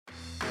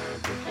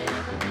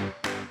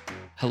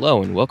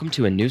Hello, and welcome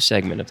to a new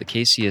segment of the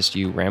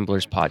KCSU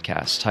Ramblers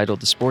podcast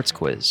titled The Sports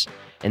Quiz.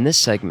 In this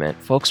segment,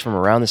 folks from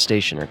around the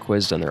station are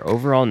quizzed on their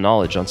overall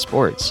knowledge on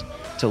sports.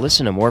 To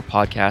listen to more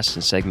podcasts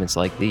and segments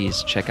like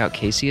these, check out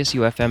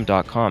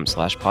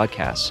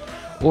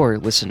kcsufm.com/podcasts or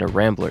listen to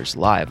Ramblers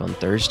live on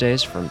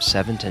Thursdays from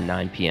 7 to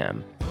 9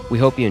 p.m. We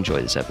hope you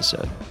enjoy this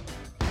episode.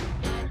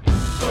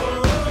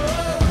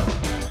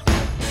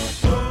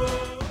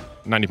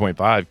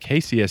 90.5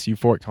 KCSU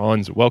Fort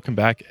Collins. Welcome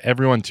back,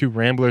 everyone, to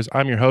Ramblers.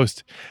 I'm your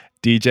host,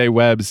 DJ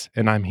Webbs,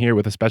 and I'm here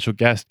with a special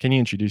guest. Can you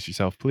introduce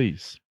yourself,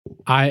 please?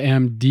 I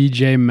am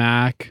DJ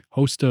Mac,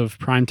 host of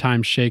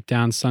Primetime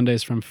Shakedown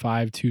Sundays from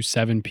 5 to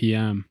 7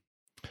 p.m.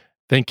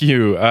 Thank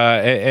you,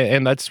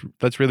 and that's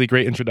really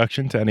great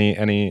introduction to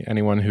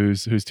anyone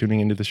who's tuning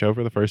into the show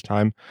for the first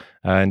time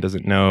and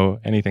doesn't know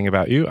anything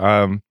about you.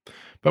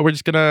 But we're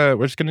just gonna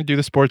do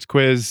the sports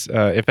quiz.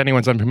 If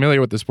anyone's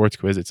unfamiliar with the sports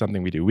quiz, it's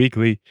something we do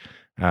weekly,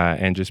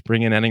 and just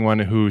bring in anyone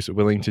who's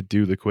willing to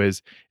do the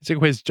quiz. It's a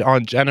quiz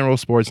on general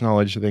sports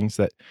knowledge, things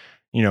that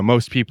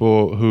most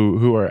people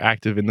who are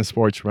active in the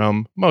sports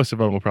realm, most of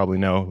them will probably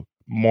know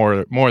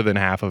more than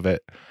half of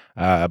it.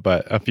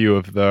 But a few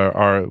of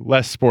our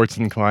less sports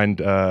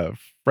inclined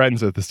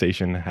friends of the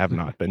station have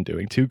not been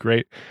doing too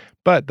great.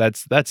 But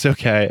that's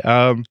okay.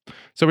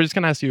 So we're just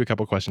gonna ask you a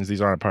couple questions.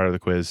 These aren't part of the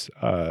quiz,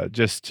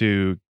 just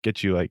to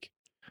get you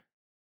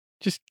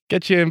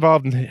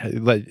involved and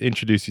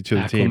introduce you to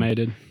the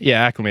Acclimated. team.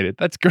 Yeah, acclimated.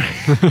 That's great.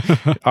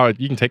 Oh,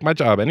 you can take my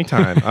job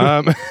anytime.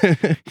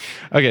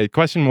 Okay,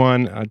 question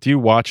one. Do you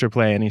watch or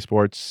play any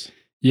sports?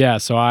 Yeah,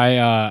 so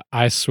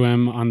I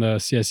swim on the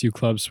CSU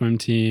club swim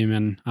team,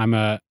 and I'm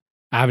a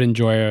avid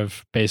enjoyer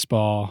of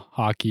baseball,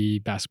 hockey,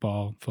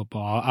 basketball,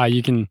 football.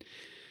 You can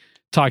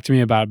talk to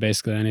me about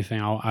basically anything.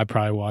 I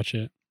probably watch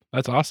it.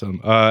 That's awesome.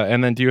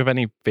 And then, do you have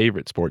any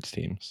favorite sports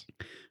teams?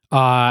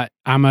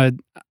 I'm a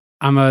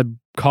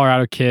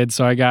Colorado kid,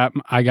 so I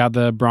got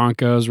the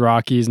Broncos,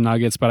 Rockies,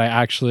 Nuggets, but I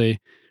actually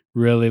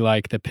really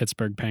like the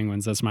Pittsburgh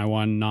Penguins. That's my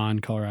one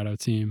non-Colorado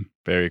team.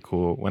 Very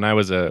cool. When I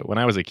was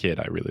a kid,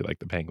 I really liked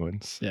the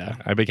Penguins. Yeah.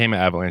 I became an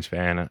Avalanche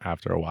fan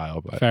after a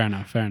while, but Fair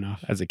enough.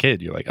 as a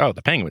kid, you're like, oh,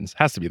 the Penguins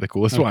has to be the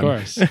coolest one. Of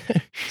course.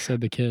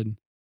 Said the kid.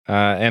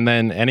 And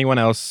then anyone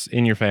else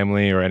in your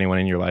family or anyone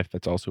in your life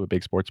that's also a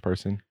big sports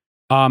person?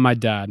 My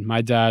dad,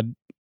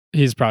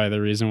 he's probably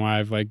the reason why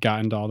I've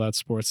gotten into all that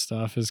sports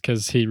stuff, is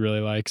because he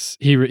really likes,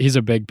 he's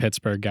a big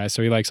Pittsburgh guy.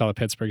 So he likes all the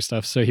Pittsburgh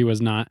stuff. So he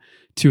was not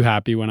too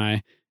happy when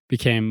I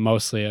became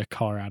mostly a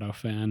Colorado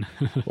fan.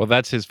 Well,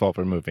 that's his fault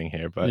for moving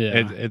here, but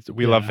Yeah.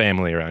 we love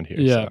family around here.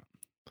 Yeah. So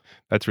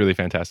that's really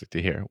fantastic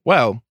to hear.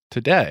 Well,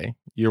 today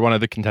you're one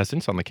of the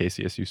contestants on the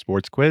KCSU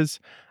Sports Quiz.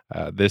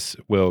 This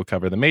will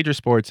cover the major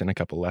sports and a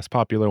couple less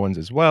popular ones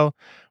as well.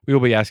 We will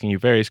be asking you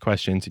various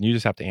questions, and you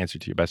just have to answer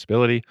to your best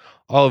ability.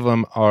 All of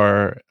them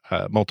are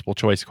multiple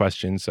choice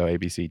questions, so A,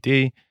 B, C,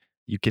 D.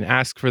 You can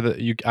ask for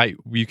I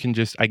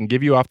can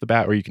give you off the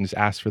bat, or you can just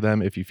ask for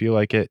them if you feel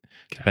like it,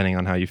 depending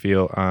on how you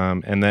feel.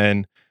 And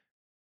then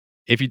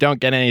if you don't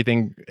get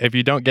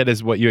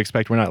as what you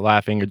expect, we're not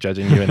laughing or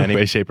judging you in any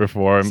way, shape, or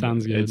form.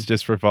 Sounds good. It's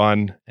just for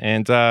fun.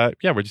 And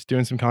we're just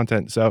doing some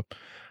content. So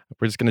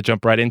we're just going to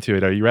jump right into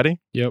it. Are you ready?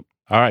 Yep.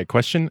 All right.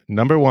 Question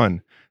number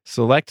 1.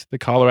 Select the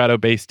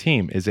Colorado-based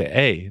team. Is it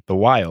A, the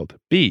Wild,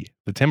 B,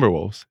 the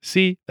Timberwolves,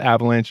 C, the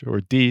Avalanche,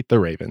 or D, the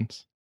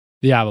Ravens?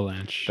 The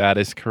Avalanche. That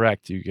is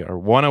correct. You are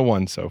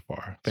 101 so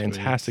far.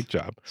 Fantastic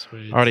job.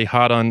 Sweet. Already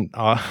hot on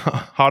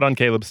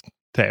Caleb's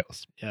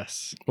tails.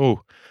 Yes. Ooh.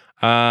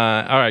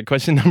 All right.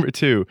 Question number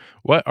 2.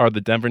 What are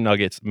the Denver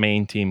Nuggets'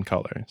 main team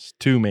colors?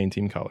 2 main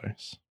team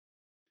colors.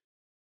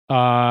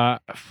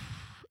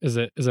 Is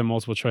it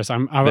multiple choice?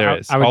 All of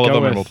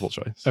them are multiple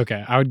choice.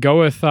 Okay, I would go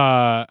with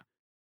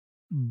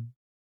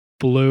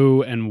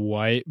blue and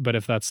white, but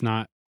if that's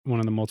not one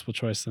of the multiple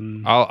choice,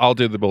 then I'll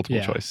do the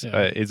multiple choice.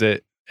 Yeah. Is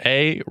it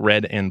A,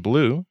 red and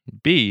blue,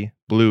 B,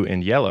 blue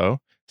and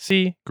yellow,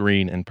 C,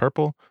 green and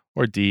purple,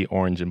 or D,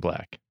 orange and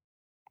black?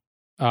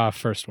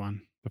 First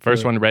one. The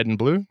first one, red and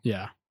blue?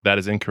 Yeah. That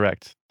is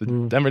incorrect. The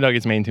Denver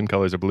Nuggets' main team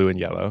colors are blue and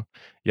yellow.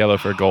 Yellow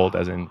for gold,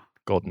 as in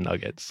golden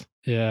nuggets.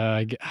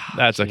 Yeah.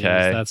 That's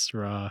okay. That's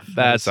rough.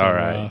 That's all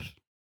right. Rough.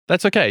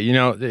 That's okay.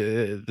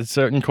 The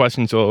certain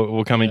questions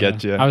will come and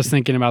get you. I was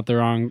thinking about the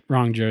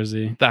wrong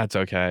jersey. That's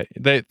okay.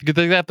 They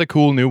have the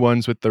cool new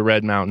ones with the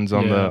red mountains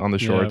on the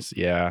shorts.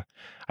 Yeah.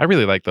 I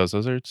really like those.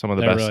 Those are some of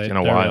the best in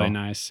a while. They're really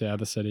nice. Yeah,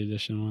 the City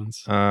Edition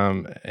ones.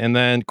 And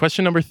then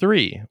question number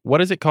 3.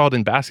 What is it called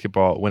in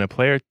basketball when a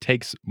player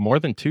takes more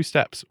than 2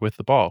 steps with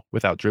the ball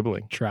without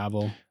dribbling?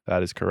 Travel.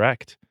 That is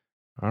correct.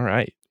 All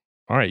right.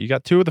 You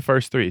got 2 of the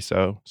first 3,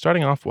 so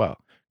starting off well.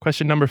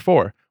 Question number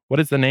 4. What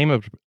is the name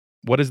of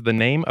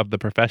the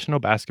professional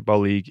basketball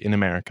league in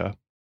America?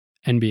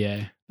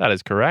 NBA. That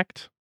is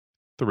correct.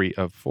 3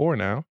 of 4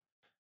 now.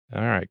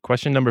 All right.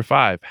 Question number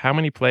 5. How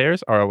many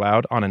players are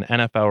allowed on an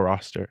NFL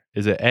roster?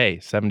 Is it A,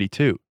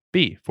 72,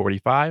 B,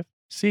 45,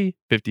 C,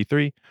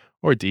 53,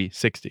 or D,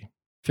 60?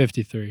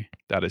 53.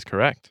 That is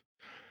correct.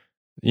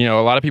 A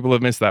lot of people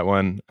have missed that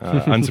one,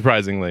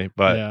 unsurprisingly,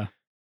 but Yeah.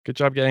 good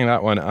job getting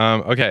that one.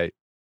 Okay.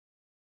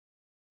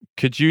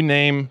 Could you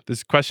name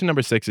this question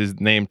number 6 is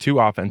name 2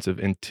 offensive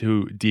and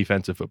 2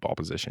 defensive football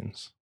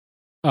positions?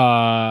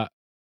 QB,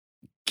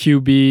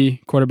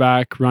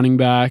 quarterback, running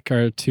back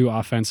are 2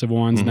 offensive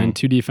ones, and then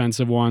 2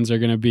 defensive ones are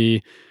going to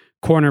be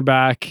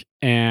cornerback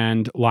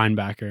and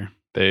linebacker.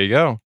 There you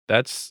go.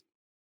 That's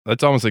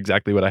almost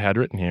exactly what I had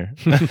written here.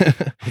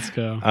 Let's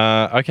go.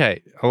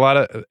 Okay.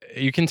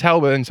 You can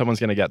tell when someone's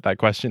going to get that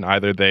question.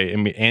 Either they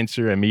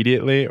answer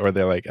immediately or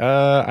they're like,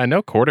 I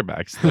know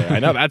quarterbacks there. I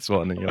know that's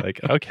one. And you're like,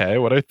 okay,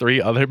 what are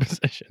 3 other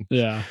positions?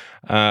 Yeah.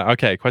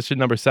 Okay. Question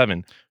number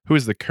 7. Who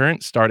is the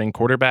current starting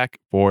quarterback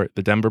for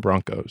the Denver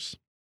Broncos?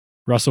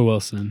 Russell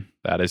Wilson.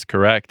 That is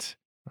correct.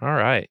 All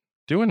right.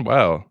 Doing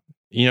well.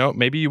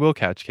 Maybe you will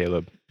catch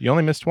Caleb. You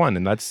only missed one,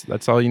 and that's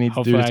all you need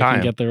Hopefully to do to tie I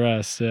can him. get the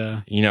rest.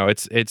 Yeah.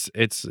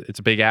 It's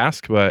a big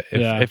ask, but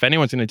if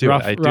anyone's going to do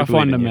it, I do rough believe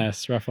one to in you.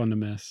 miss. Rough one to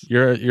miss.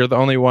 You're the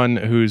only one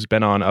who's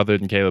been on other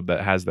than Caleb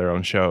that has their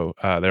own show,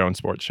 their own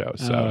sports show.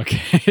 So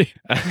okay.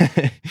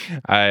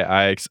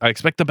 I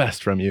expect the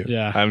best from you.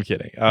 Yeah. I'm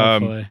kidding.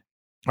 Hopefully.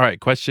 All right.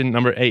 Question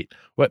number 8.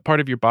 What part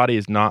of your body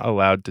is not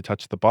allowed to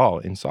touch the ball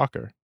in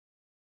soccer?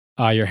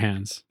 Your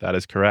hands. That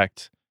is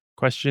correct.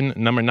 Question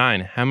number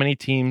 9. How many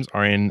teams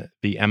are in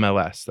the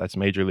MLS? That's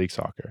Major League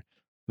Soccer.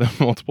 The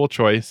multiple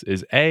choice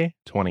is A,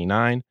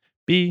 29,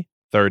 B,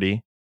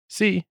 30,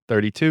 C,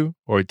 32,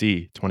 or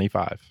D,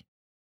 25.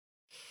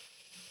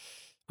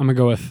 I'm going to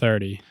go with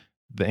 30.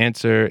 The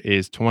answer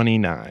is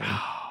 29.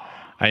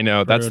 I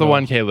know. That's the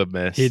one Caleb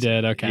missed. He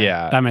did. Okay.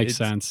 Yeah. That makes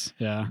sense.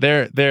 Yeah.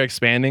 They're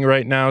expanding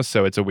right now,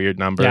 so it's a weird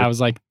number. Yeah, I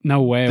was like,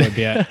 no way it would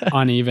be an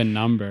uneven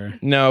number.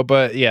 No,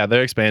 but yeah,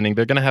 they're expanding.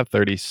 They're going to have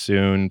 30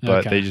 soon,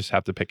 but Okay. they just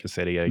have to pick a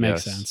city, I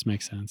Makes guess.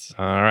 Makes sense.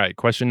 All right.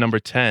 Question number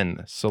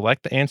 10.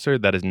 Select the answer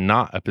that is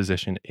not a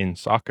position in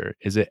soccer.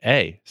 Is it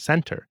A,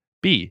 center,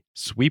 B,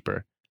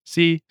 sweeper,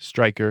 C,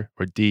 striker,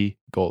 or D,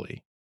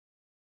 goalie?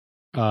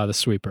 The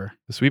sweeper.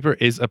 The sweeper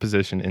is a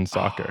position in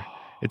soccer.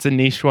 It's a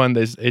niche one.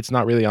 It's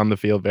not really on the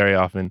field very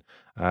often,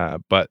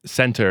 but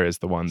center is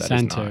the one that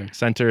is not.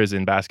 Center is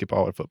in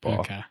basketball or football.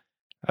 Okay.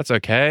 That's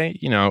okay.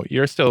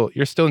 You're still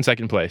in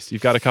second place.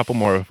 You've got a couple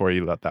more before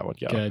you let that one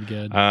go.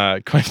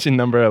 Good. Question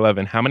number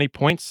 11. How many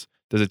points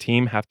does a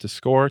team have to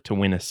score to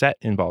win a set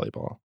in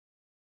volleyball?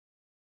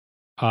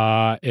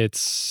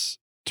 It's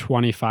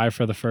 25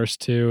 for the first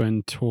 2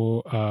 and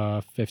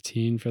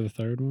 15 for the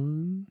third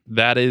one.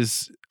 That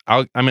is.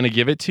 I'm going to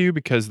give it to you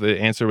because the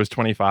answer was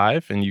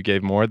 25 and you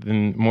gave more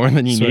than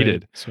you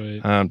needed.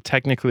 Sweet.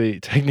 Technically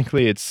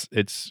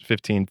it's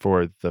 15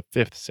 for the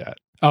 5th set.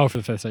 Oh, for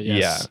the 5th set, yes.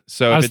 Yeah.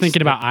 So I was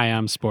thinking about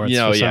IM sports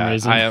for some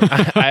reason. I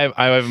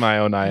have my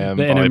own IM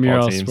the volleyball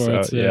intramural team.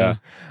 Sports, so,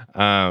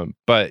 yeah.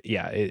 But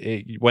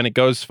yeah, when it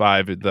goes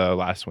 5, the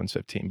last one's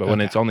 15. But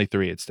when it's only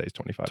 3, it stays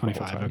 25.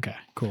 25. Okay,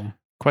 cool.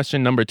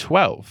 Question number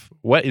 12.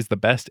 What is the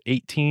best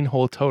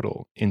 18-hole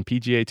total in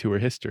PGA Tour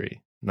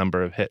history?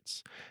 Number of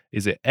hits.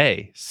 Is it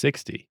A,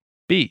 60,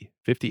 B,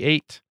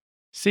 58,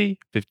 C,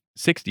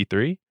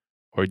 63,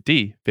 or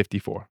D,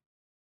 54?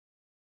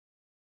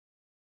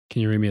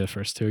 Can you read me the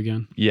first 2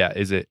 again? Yeah.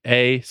 Is it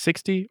A,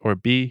 60 or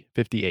B,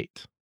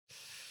 58?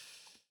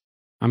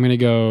 I'm going to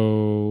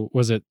go,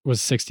 was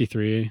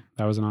 63?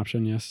 That was an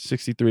option, yes?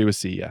 63 was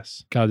C,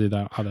 yes. Gotta do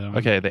that. I'll do that one.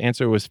 Okay, the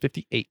answer was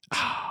 58.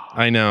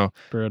 I know.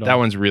 Brutal. That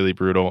one's really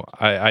brutal.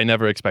 I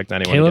never expect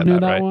anyone Caleb to get knew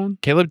that that right. one?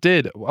 Caleb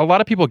did. A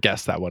lot of people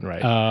guessed that one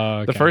right.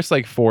 Okay. The first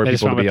 4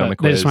 people to be on the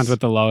quiz. They just went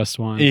with the lowest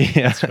one. Yeah.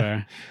 That's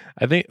fair.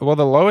 I think, the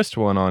lowest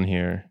one on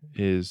here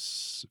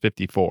is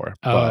 54.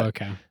 Oh,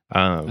 okay.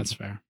 But, that's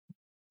fair.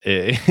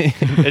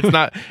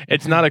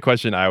 It's not a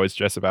question I would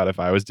stress about if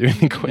I was doing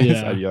the quiz.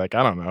 Yeah. I'd be like,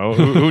 I don't know.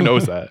 Who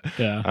knows that?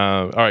 Yeah.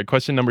 All right.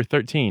 Question number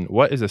 13.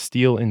 What is a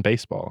steal in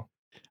baseball?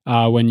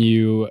 When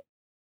you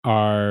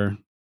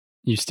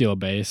steal a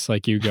base,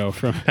 like you go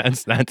from.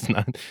 That's not.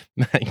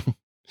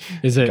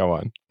 Is it? Go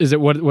on. Is it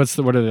what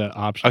are the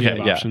options?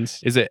 Okay, yeah. Options?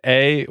 Is it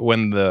A,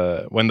 when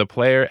the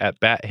player at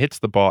bat hits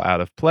the ball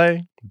out of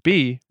play?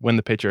 B, when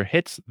the pitcher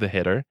hits the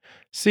hitter?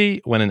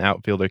 C, when an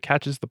outfielder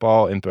catches the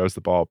ball and throws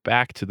the ball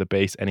back to the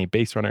base any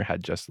base runner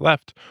had just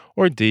left?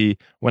 Or D,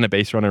 when a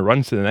base runner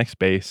runs to the next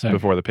base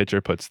before the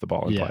pitcher puts the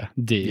ball in play?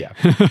 D. Yeah.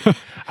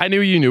 I knew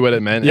you knew what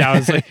it meant. Yeah, I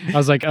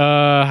was like,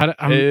 how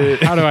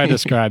do I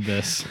describe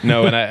this?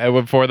 No, and I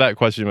before that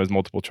question was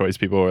multiple choice,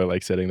 people were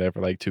sitting there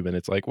for 2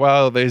 minutes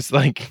well, there's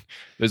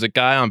a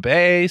guy on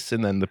base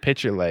and then the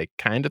pitcher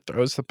kind of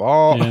throws the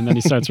ball. Yeah, and then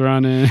he starts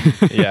running.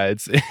 Yeah,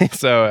 it's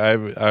so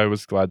I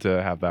was glad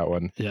to have that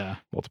one. Yeah.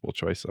 Multiple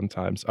choice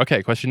sometimes.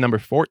 Okay, question number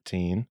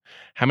 14.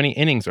 How many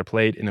innings are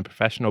played in a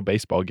professional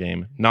baseball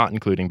game, not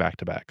including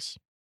back-to-backs?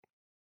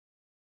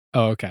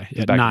 Oh, okay.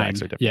 Yeah, back-to-backs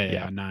 9. are different.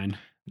 Yeah, 9.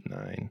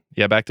 9.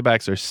 Yeah,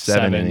 back-to-backs are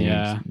 7 innings.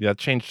 Yeah. That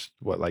changed,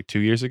 2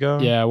 years ago?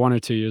 Yeah, 1 or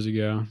 2 years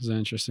ago. It was an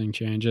interesting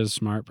change. It was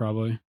smart,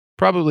 probably.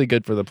 Probably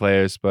good for the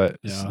players, but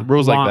Yeah.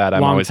 rules like that,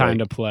 I'm long always time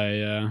to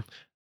play, yeah.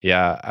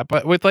 Yeah,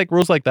 but with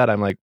rules like that,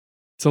 I'm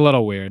it's a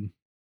little weird.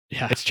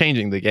 Yeah. it's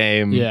changing the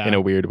game Yeah. in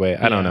a weird way.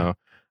 I don't know.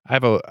 I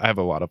have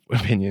a lot of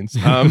opinions.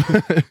 All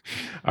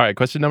right,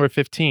 question number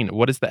 15.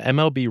 What is the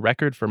MLB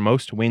record for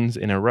most wins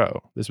in a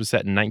row? This was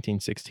set in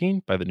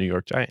 1916 by the New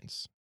York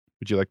Giants.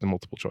 Would you like the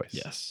multiple choice?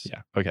 Yes.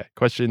 Yeah. Okay.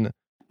 Question.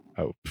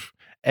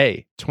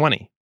 A,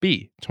 20.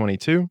 B,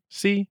 22.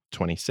 C,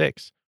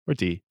 26. Or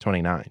D,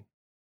 29.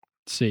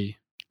 C.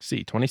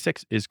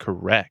 26 is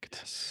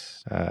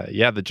correct.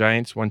 Yeah, the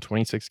Giants won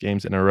 26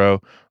 games in a row.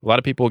 A lot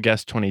of people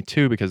guessed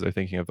 22 because they're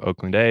thinking of the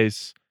Oakland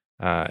A's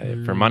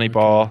for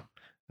Moneyball. Okay.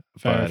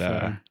 Fair, But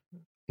fair.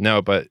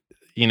 no, but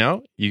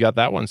you got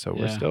that one, so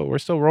we're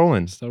still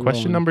rolling. Still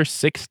Question rolling. number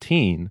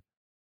 16.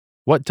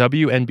 What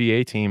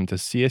WNBA team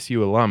does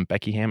CSU alum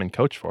Becky Hammon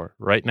coach for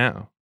right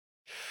now?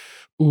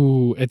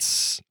 Ooh,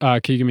 it's can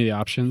you give me the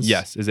options?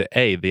 Yes. Is it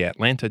A, the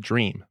Atlanta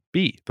Dream,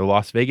 B, the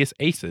Las Vegas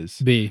Aces?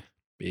 B.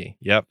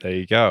 Yep, there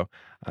you go.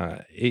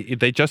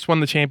 They just won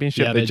the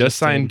championship. Yeah, they they just just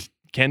signed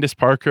Candace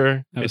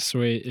Parker. That was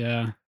sweet.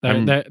 Yeah.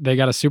 I'm- They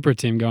got a super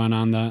team going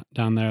on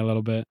down there a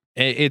little bit.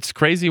 It's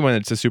crazy when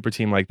it's a super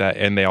team like that,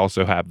 and they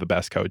also have the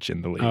best coach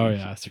in the league. Oh,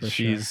 yeah, that's for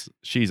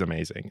she's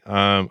amazing.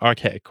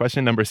 Okay,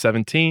 question number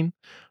 17.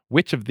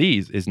 Which of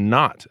these is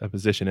not a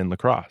position in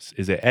lacrosse?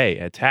 Is it A,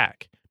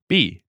 attack,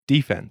 B,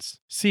 defense,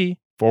 C,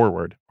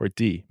 forward, or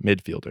D,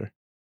 midfielder?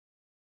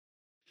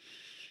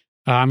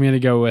 I'm going to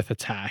go with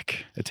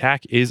attack.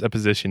 Attack is a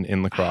position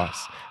in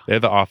lacrosse. They're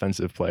the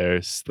offensive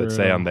players that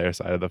stay on their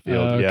side of the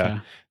field. Okay. Yeah.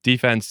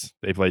 Defense,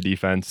 they play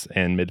defense,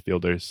 and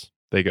midfielders,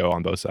 they go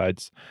on both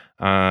sides.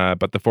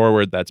 But the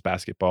forward, that's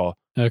basketball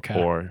Okay.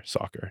 or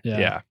soccer.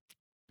 Yeah.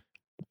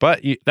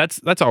 But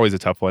that's always a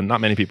tough one.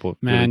 Not many people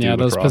really Man, do yeah,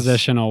 those lacrosse.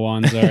 positional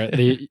ones are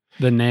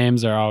the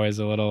names are always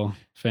a little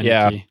finicky.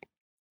 Yeah.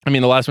 I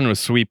mean, the last one was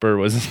sweeper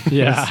was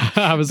Yeah.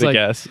 I was the like,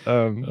 guess.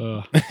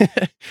 ugh.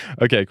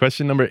 Okay,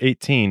 question number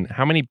 18.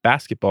 How many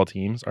basketball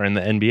teams are in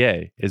the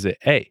NBA? Is it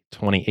A,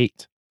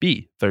 28,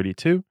 B,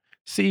 32,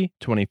 C,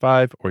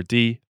 25, or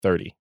D,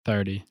 30?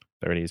 30.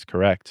 30 is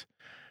correct.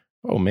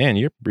 Oh man,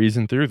 you're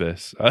breezing through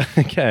this.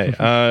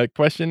 Okay,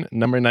 question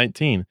number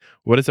 19.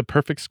 What is a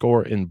perfect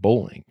score in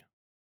bowling?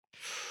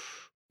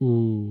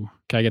 Ooh.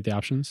 Can I get the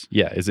options?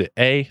 Yeah, is it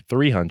A,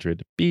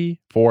 300, B,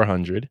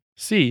 400,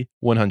 C,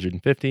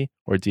 150,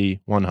 or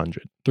D,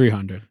 100?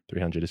 300.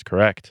 300 is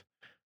correct.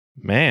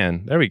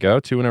 Man, there we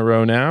go. 2 in a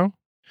row now.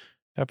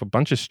 Have a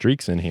bunch of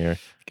streaks in here.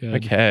 Good.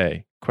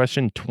 Okay,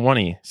 question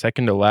 20,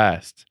 second to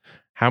last.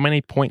 How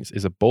many points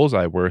is a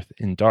bullseye worth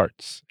in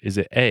darts? Is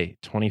it A,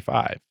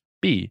 25,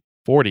 B,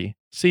 40,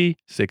 C,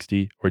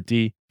 60, or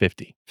D,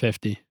 50?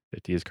 50.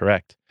 50 is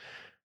correct.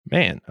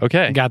 Man,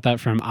 okay. Got that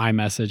from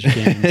iMessage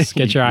games.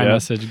 Get your Yep.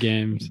 iMessage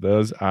games.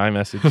 Those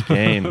iMessage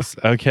games.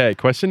 Okay,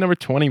 question number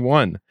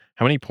 21.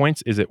 How many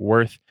points is it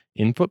worth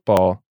in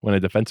football when a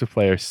defensive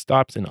player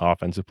stops an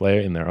offensive player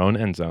in their own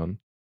end zone?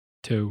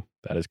 2.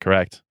 That is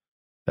correct.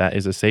 That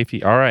is a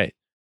safety. All right.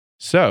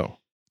 So,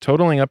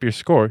 totaling up your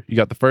score, you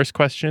got the first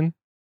question.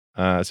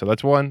 So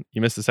that's 1.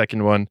 You missed the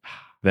second one.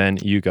 Then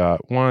you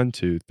got 1,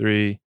 2,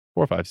 3,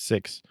 4, 5,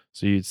 6.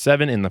 So you had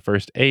 7 in the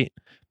first 8.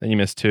 Then you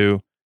missed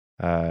 2.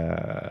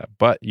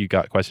 But you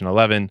got question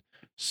 11.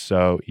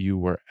 So you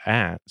were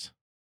at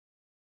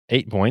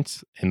 8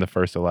 points in the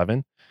first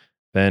 11.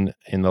 Then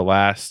in the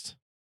last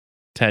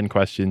 10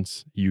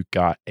 questions, you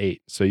got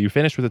 8. So you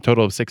finished with a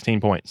total of 16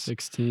 points,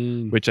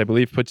 16. which I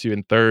believe puts you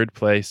in third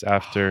place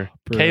after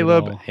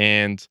Caleb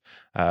and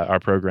our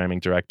programming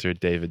director,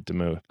 David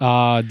Demuth.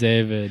 Oh,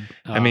 David.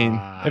 I mean,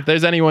 if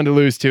there's anyone to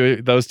lose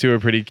to, those two are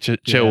pretty chill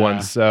Yeah.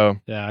 ones. So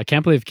yeah, I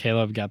can't believe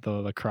Caleb got the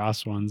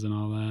lacrosse ones and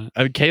all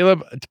that.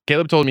 Caleb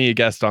told me he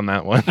guessed on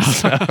that one.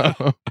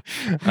 So,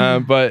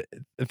 but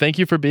thank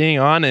you for being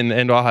on,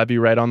 and I'll have you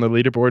right on the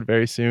leaderboard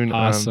very soon.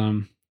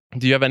 Awesome.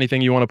 Do you have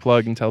anything you want to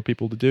plug and tell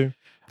people to do?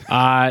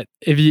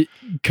 If you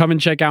come and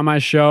check out my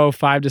show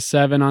 5 to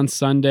 7 on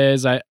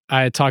Sundays, I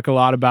talk a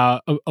lot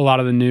about a lot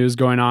of the news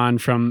going on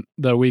from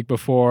the week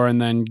before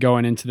and then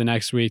going into the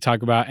next week,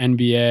 talk about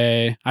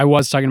NBA. I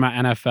was talking about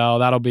NFL.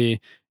 That'll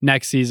be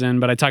next season,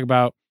 but I talk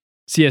about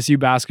CSU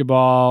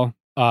basketball,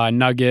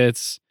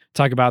 Nuggets,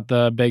 talk about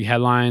the big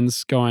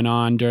headlines going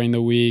on during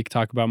the week,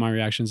 talk about my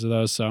reactions to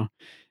those. So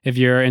if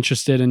you're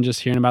interested in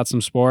just hearing about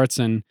some sports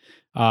and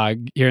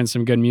hearing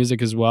some good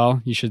music as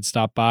well, you should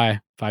stop by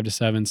 5 to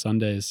 7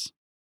 Sundays.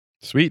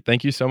 Sweet.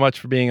 Thank you so much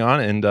for being on,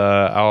 and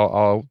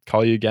I'll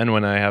call you again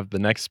when I have the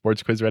next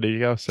sports quiz ready to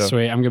go. So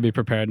Sweet. I'm going to be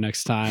prepared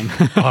next time.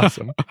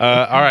 Awesome.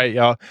 All right,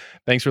 y'all.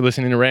 Thanks for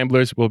listening to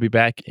Ramblers. We'll be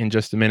back in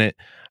just a minute.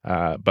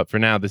 But for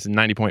now, this is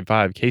 90.5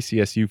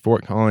 KCSU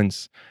Fort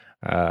Collins.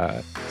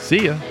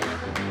 See ya.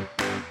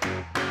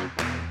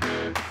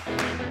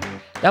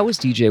 That was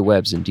DJ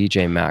Webbs and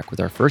DJ Mac with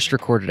our first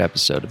recorded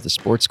episode of the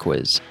Sports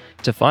Quiz.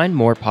 To find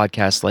more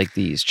podcasts like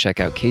these,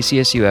 check out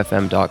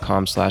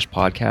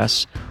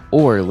kcsufm.com/podcasts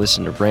or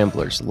listen to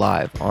Ramblers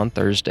live on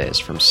Thursdays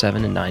from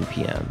 7 to 9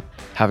 p.m.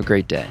 Have a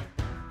great day.